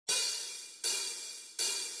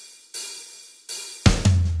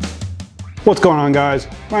What's going on, guys?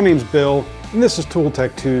 My name's Bill and this is Tool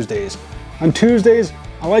Tech Tuesdays. On Tuesdays,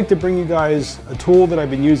 I like to bring you guys a tool that I've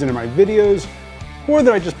been using in my videos or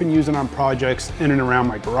that I've just been using on projects in and around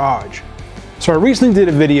my garage. So I recently did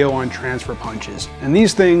a video on transfer punches, and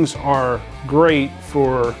these things are great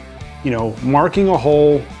for, marking a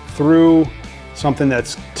hole through something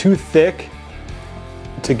that's too thick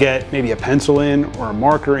to get maybe a pencil in or a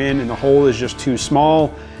marker in, and the hole is just too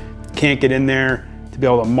small, can't get in there to be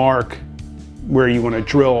able to mark where you want to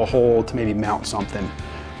drill a hole to maybe mount something.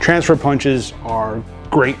 Transfer punches are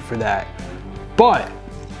great for that. But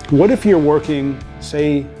what if you're working,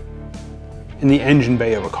 say, in the engine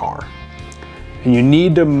bay of a car, and you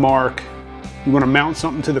need to mark, you want to mount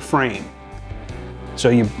something to the frame. So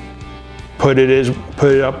you put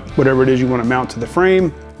it up, whatever it is you want to mount to the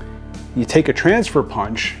frame. You take a transfer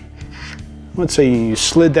punch, let's say you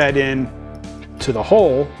slid that in to the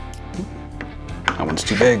hole. That one's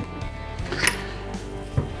too big.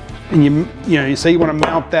 And you say you want to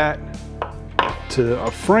mount that to a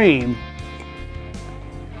frame,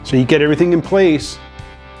 so you get everything in place,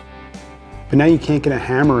 but now you can't get a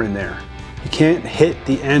hammer in there. You can't hit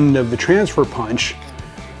the end of the transfer punch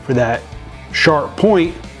for that sharp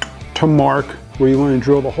point to mark where you want to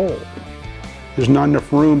drill the hole. There's not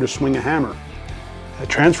enough room to swing a hammer. That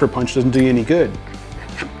transfer punch doesn't do you any good.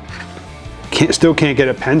 Still can't get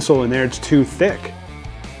a pencil in there, it's too thick.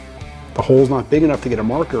 The hole's not big enough to get a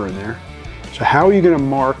marker in there. So how are you going to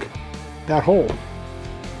mark that hole?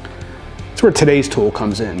 That's where today's tool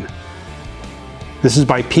comes in. This is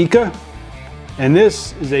by Pica, and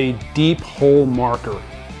this is a deep hole marker.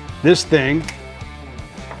 This thing,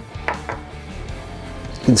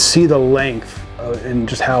 you can see the length and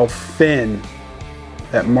just how thin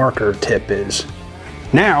that marker tip is.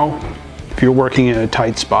 Now, if you're working in a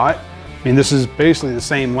tight spot, this is basically the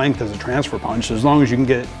same length as a transfer punch. So as long as you can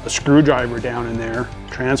get a screwdriver down in there,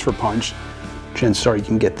 transfer punch, chances are you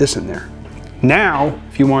can get this in there. Now,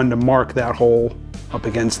 if you wanted to mark that hole up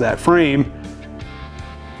against that frame,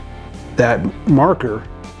 that marker,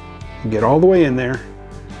 you get all the way in there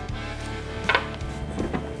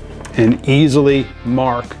and easily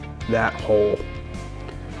mark that hole.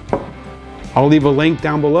 I'll leave a link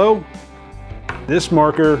down below. This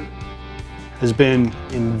marker has been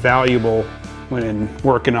invaluable when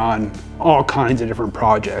working on all kinds of different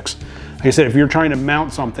projects. Like I said, if you're trying to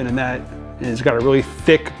mount something and it's got a really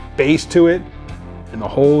thick base to it, and the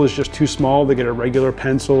hole is just too small to get a regular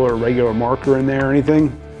pencil or a regular marker in there or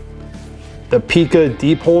anything, the Pica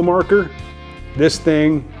Deep Hole Marker, this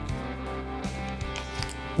thing,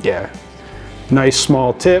 yeah, nice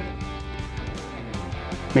small tip,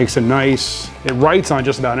 makes a nice, it writes on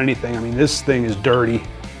just about anything. This thing is dirty.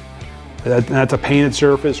 That's a painted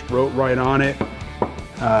surface, wrote right on it.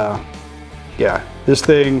 Yeah, this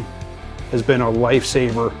thing has been a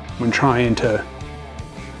lifesaver when trying to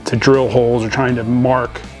drill holes or trying to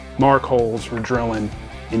mark holes for drilling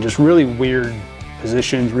in just really weird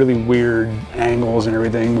positions, really weird angles and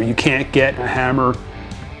everything, where you can't get a hammer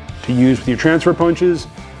to use with your transfer punches.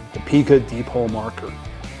 The Pica Deep Hole Marker.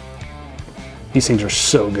 These things are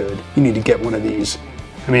so good. You need to get one of these.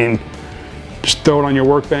 Just throw it on your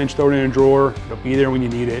workbench, throw it in a drawer, it'll be there when you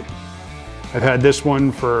need it. I've had this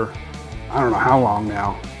one for, I don't know how long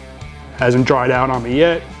now. Hasn't dried out on me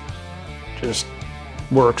yet. Just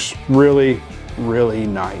works really, really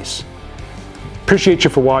nice. Appreciate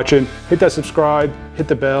you for watching. Hit that subscribe, hit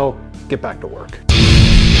the bell, get back to work.